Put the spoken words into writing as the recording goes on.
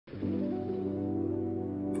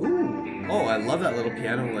Oh, I love that little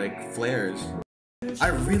piano like flares. I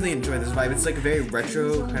really enjoy this vibe. It's like a very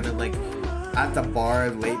retro, kind of like at the bar,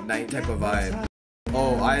 late night type of vibe.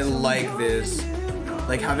 Oh, I like this.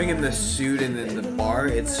 Like having him in the suit and in the bar,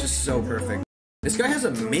 it's just so perfect. This guy has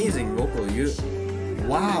amazing vocal.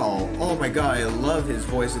 Wow. Oh my god, I love his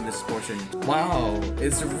voice in this portion. Wow,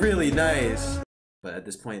 it's really nice. But at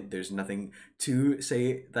this point, there's nothing to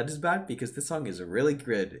say that is bad because this song is really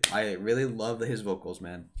good. I really love his vocals,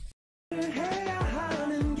 man.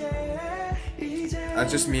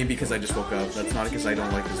 That's just me because I just woke up. That's not because I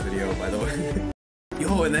don't like this video, by the way.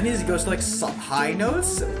 Yo, and then he goes to like high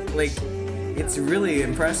notes. Like, it's really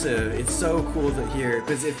impressive. It's so cool to hear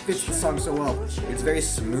because it fits the song so well. It's very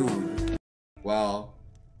smooth. Wow,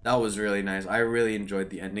 that was really nice. I really enjoyed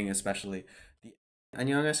the ending, especially.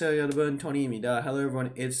 안녕하세요 여러분, Tony입니다. Hello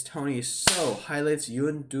everyone, it's Tony. So, Highlight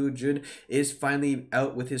Yoon Du Jun is finally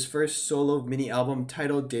out with his first solo mini album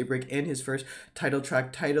titled Daybreak and his first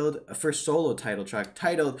solo title track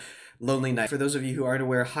titled Lonely Night. For those of you who aren't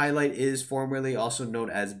aware, Highlight is formerly also known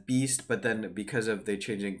as Beast, but then because of the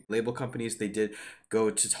changing label companies, they did go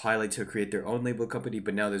to Highlight to create their own label company,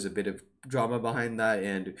 but now there's a bit of drama behind that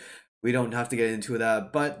and we don't have to get into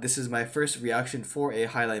that, but this is my first reaction for a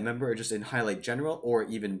Highlight member, or just in Highlight general, or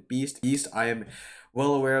even Beast. I am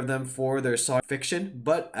well aware of them for their song Fiction,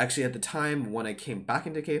 but actually at the time when I came back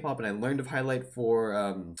into K-pop and I learned of Highlight for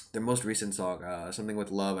their most recent song, Something With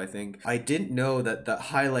Love, I think, I didn't know that the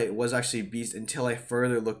Highlight was actually Beast until I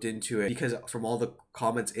further looked into it, because from all the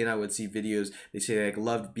comments I would see videos, they say like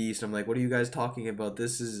loved Beast. I'm like, what are you guys talking about?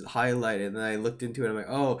 This is Highlight. And then I looked into it, I'm like,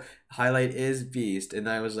 oh, Highlight is Beast. And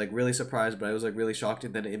I was like really surprised, but I was like really shocked,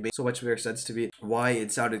 and then it made so much more sense to me why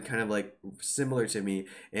it sounded kind of like similar to me.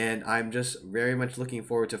 And I'm just very much looking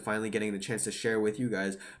forward to finally getting the chance to share with you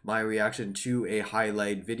guys my reaction to a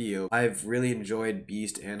Highlight video. I've really enjoyed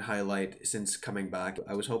Beast and Highlight since coming back.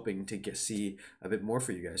 I was hoping to see a bit more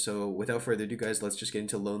for you guys. So without further ado, guys, let's just get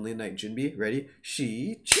into Lonely Night. Junbi, ready?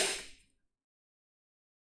 Check.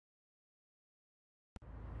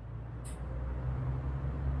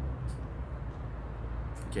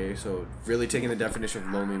 Okay, so really taking the definition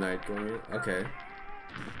of Lonely Night going. Okay.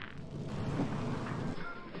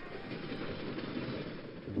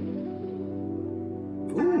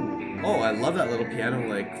 Ooh. Oh, I love that little piano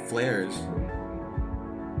like flares.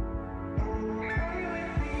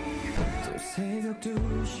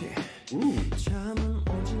 Ooh.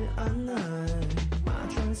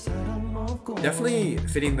 Definitely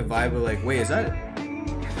fitting the vibe of like, wait, is that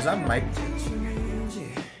Mike?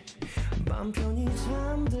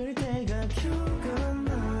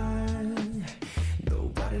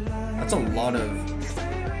 That's a lot of...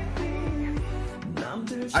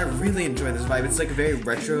 I really enjoy this vibe. It's like a very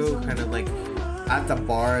retro, kind of like at the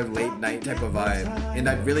bar, late night type of vibe. And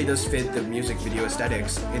that really does fit the music video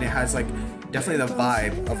aesthetics. And it has like definitely the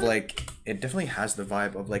vibe of like, it definitely has the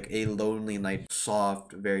vibe of like a Lonely Night,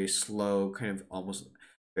 soft, very slow, kind of almost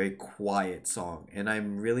very quiet song. And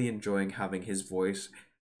I'm really enjoying having his voice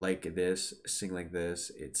like this, sing like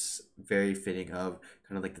this. It's very fitting of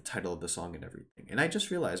kind of like the title of the song and everything. And I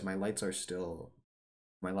just realized my lights are still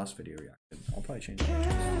my last video reaction. I'll probably change it.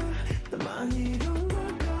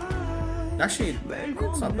 Actually,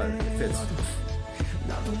 it's not bad. It fits.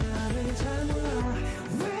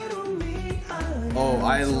 Oh,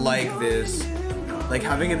 I like this. Like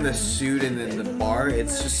having in the suit and in the bar,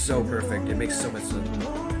 it's just so perfect. It makes so much sense.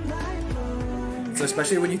 So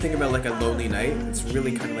especially when you think about like a Lonely Night, it's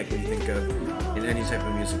really kind of like what you think of in any type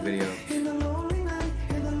of music video.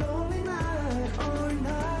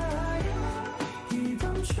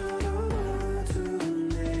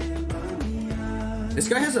 This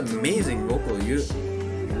guy has amazing vocal.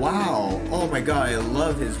 Wow. Oh my god, I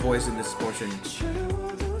love his voice in this portion.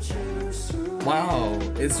 Wow,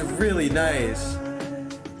 it's really nice.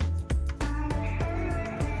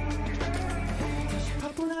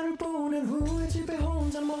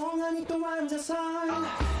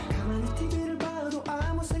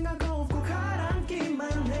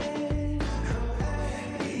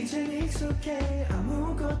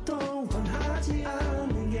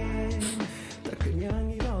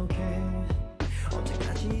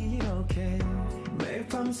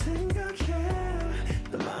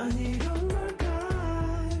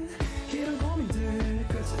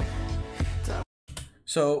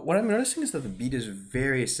 So what I'm noticing is that the beat is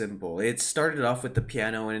very simple. It started off with the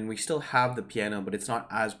piano, and we still have the piano, but it's not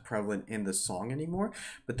as prevalent in the song anymore.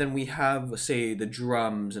 But then we have, say, the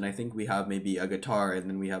drums, and I think we have maybe a guitar, and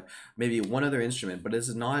then we have maybe one other instrument, but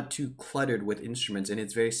it's not too cluttered with instruments, and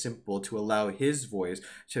it's very simple to allow his voice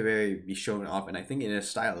to be shown off. And I think in a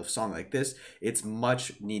style of song like this, it's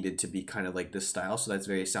much needed to be kind of like this style. So that's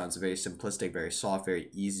sounds very simplistic, very soft, very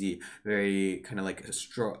easy, very kind of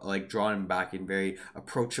like drawn back and very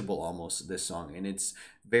approachable almost, this song, and it's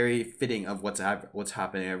very fitting of what's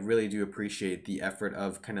happening. I really do appreciate the effort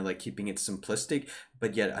of kind of like keeping it simplistic,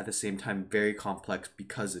 but yet at the same time very complex,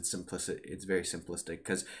 because it's simplistic. It's very simplistic,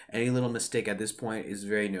 because any little mistake at this point is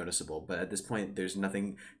very noticeable, but at this point there's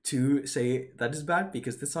nothing to say that is bad,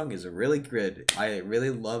 because this song is really good. I really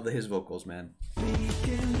love his vocals, man.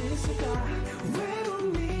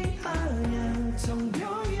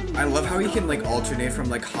 I love how he can like alternate from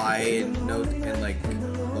like high note and like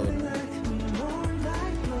low note.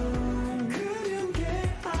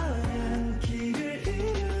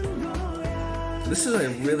 This is a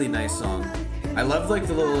really nice song. I love like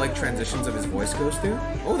the little like transitions of his voice goes through.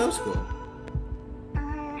 Oh, that was cool.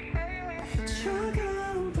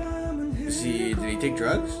 Did he take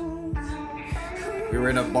drugs? We were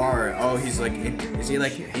in a bar. Oh, he's like, is he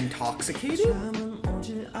like intoxicated?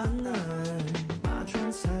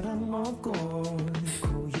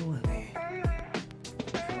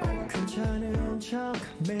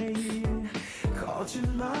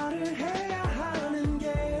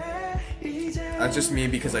 That's just me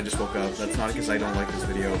because I just woke up. That's not because I don't like this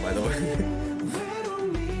video, by the way.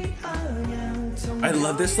 I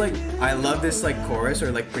love this like chorus,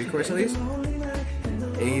 or like pre-chorus at least.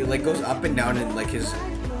 He like goes up and down in like his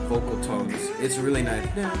vocal tones. It's really nice.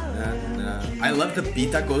 I love the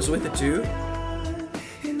beat that goes with it too.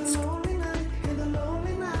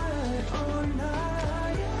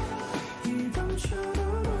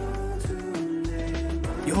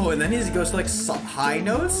 Yo, and then he goes to like high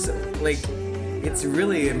notes. Like, it's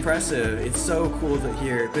really impressive. It's so cool to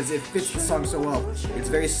hear because it fits the song so well. It's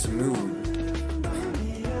very smooth.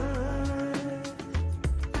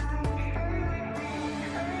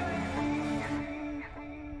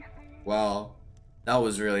 Wow, that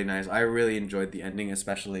was really nice. I really enjoyed the ending,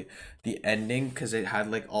 especially the ending, because it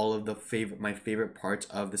had like all of the my favorite parts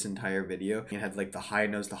of this entire video. It had like the high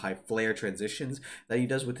notes, the high flare transitions that he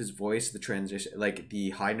does with his voice, the transition, like the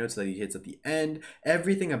high notes that he hits at the end.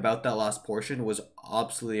 Everything about that last portion was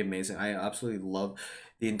absolutely amazing. I absolutely love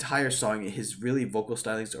the entire song. His really vocal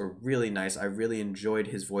stylings are really nice. I really enjoyed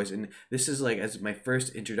his voice, and this is like as my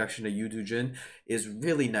first introduction to Yoon Du Jun is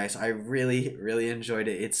really nice. I really enjoyed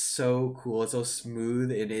it. It's so cool. It's so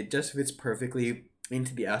smooth, and it just fits perfectly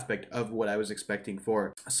into the aspect of what I was expecting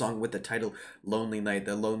for a song with the title Lonely Night.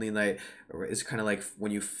 The Lonely Night is kind of like,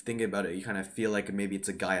 when you think about it, you kind of feel like maybe it's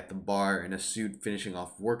a guy at the bar in a suit finishing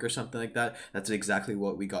off work or something like that. That's exactly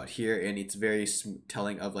what we got here, and it's very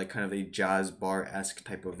telling of like kind of a jazz bar-esque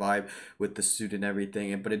type of vibe with the suit and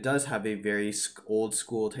everything. But it does have a very old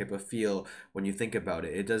school type of feel when you think about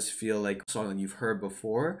it. It does feel like a song that you've heard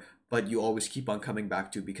before, but you always keep on coming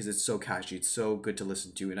back to because it's so catchy, it's so good to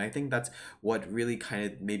listen to. And I think that's what really kind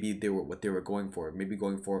of maybe what they were going for. Maybe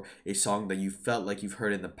going for a song that you felt like you've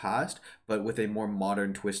heard in the past, but with a more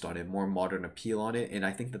modern twist on it, more modern appeal on it. And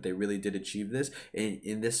I think that they really did achieve this. And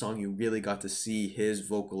in this song, you really got to see his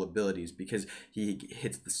vocal abilities, because he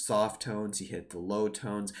hits the soft tones, he hits the low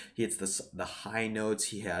tones, he hits the high notes,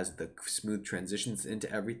 he has the smooth transitions into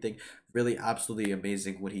everything. Really absolutely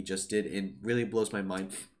amazing what he just did, and really blows my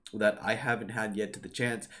mind that I haven't had yet to the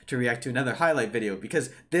chance to react to another highlight video, because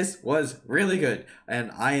this was really good,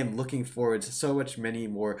 and I am looking forward to so many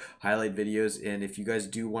more highlight videos. And if you guys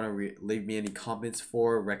do want to leave me any comments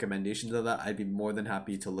for recommendations of that, I'd be more than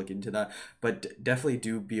happy to look into that. But definitely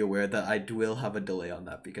do be aware that I will have a delay on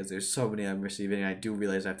that, because there's so many I'm receiving. I do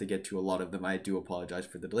realize I have to get to a lot of them. I do apologize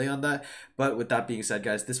for the delay on that. But with that being said,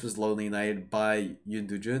 guys, this was Lonely Night by Yoon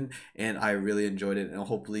Du Jun, and I really enjoyed it, and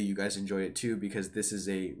hopefully you guys enjoyed it too, because this is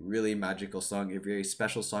a really magical song, a very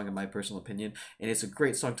special song in my personal opinion, and it's a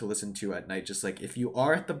great song to listen to at night. Just like if you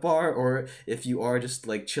are at the bar, or if you are just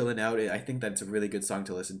like chilling out, I think that's a really good song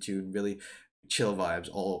to listen to, and really chill vibes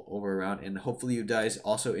all over around. And hopefully you guys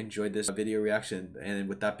also enjoyed this video reaction. And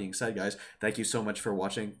with that being said, guys, thank you so much for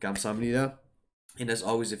watching. 감사합니다. And as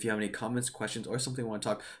always, if you have any comments, questions, or something you want to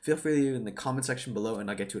talk, feel free to leave it in the comment section below, and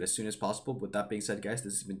I'll get to it as soon as possible. With that being said, guys,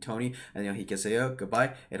 this has been Tony, and 안녕히 계세요.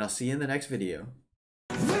 Goodbye, and I'll see you in the next video.